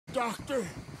doctor.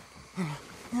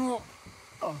 Oh,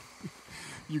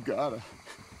 you gotta.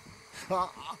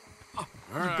 All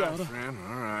right, friend,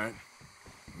 all right.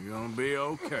 You're gonna be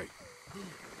okay.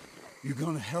 You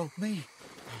gonna help me?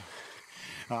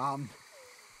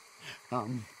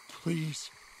 Please.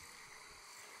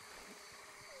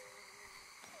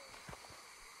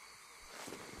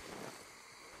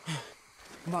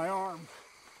 My arm.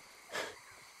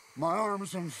 My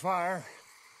arm's on fire.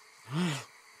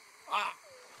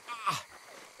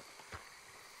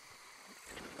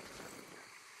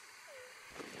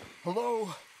 Hello?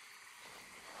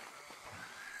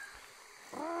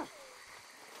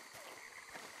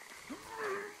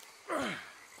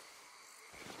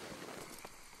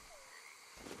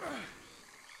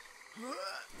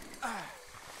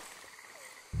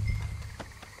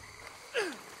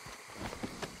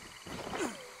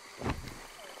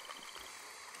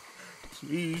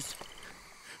 Please,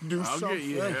 do something. I'll get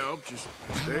you help. Just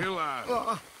stay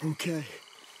alive. Okay.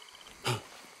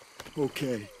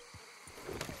 Okay.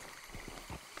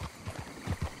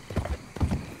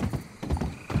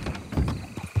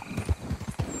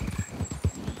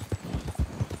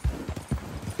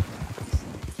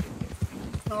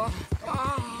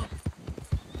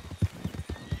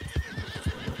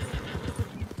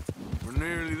 We're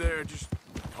nearly there. Just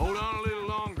hold on a little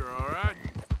longer, all right?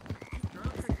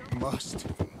 Must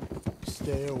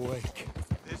stay awake.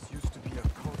 This used to be a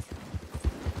culture.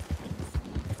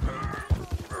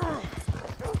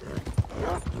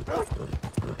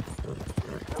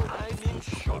 I'm in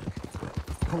shock.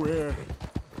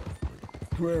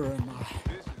 Where am I?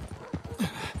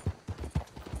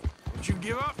 Don't you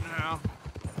give up now.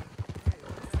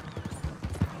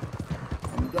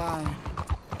 I'm dying.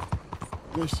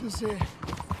 This is it.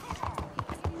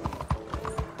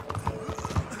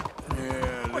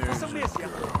 Yeah, there's a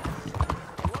girl.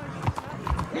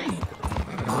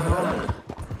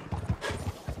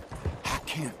 I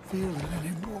can't feel it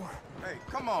anymore. Hey,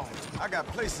 come on. I got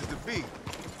places to be.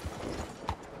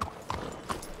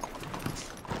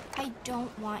 I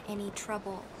don't want any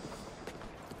trouble.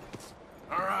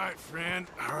 All right, friend.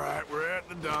 All right, we're at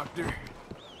the doctor.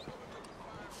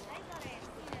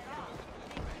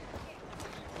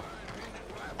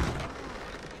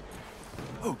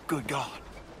 Oh, good God.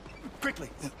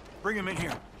 Quickly, bring him in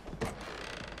here.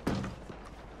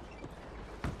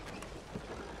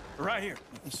 Right here.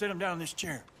 Sit him down in this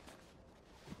chair.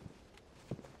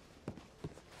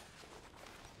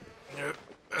 Yep.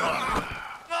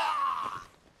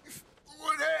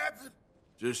 What happened?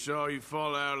 Just saw you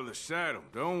fall out of the saddle.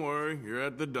 Don't worry, you're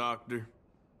at the doctor.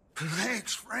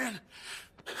 Thanks, friend.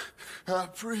 I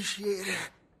appreciate it.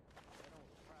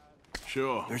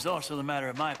 Sure. There's also the matter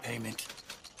of my payment.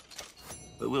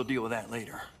 But we'll deal with that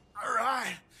later. All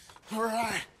right. All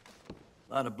right.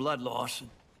 A lot of blood loss.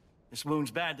 This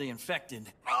wound's badly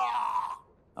infected.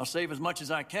 I'll save as much as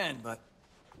I can, but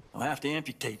I'll have to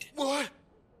amputate. What?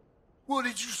 What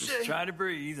did you say? Just try to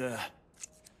breathe.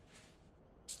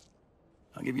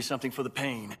 I'll give you something for the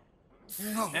pain.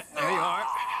 No. There you are.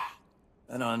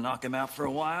 That'll knock him out for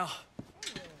a while.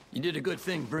 You did a good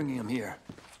thing bringing him here.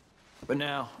 But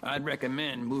now, I'd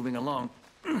recommend moving along.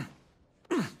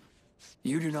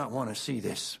 You do not want to see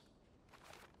this.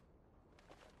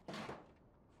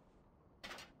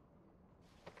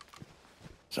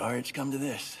 Sorry it's come to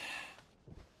this.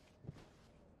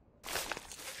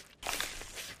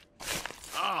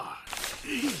 Ah,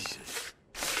 Jesus.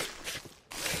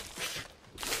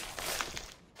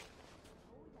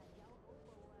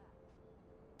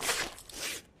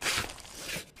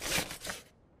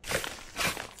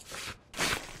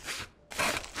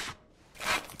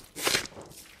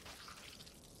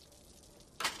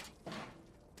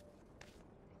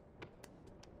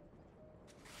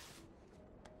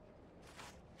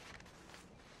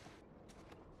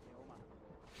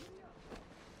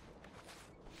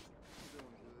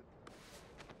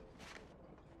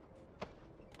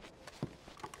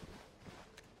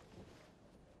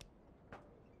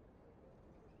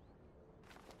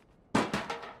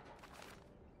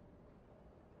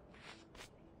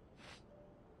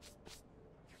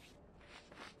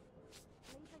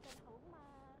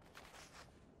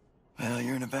 Well,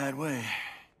 you're in a bad way.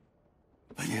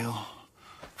 But you'll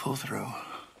pull through.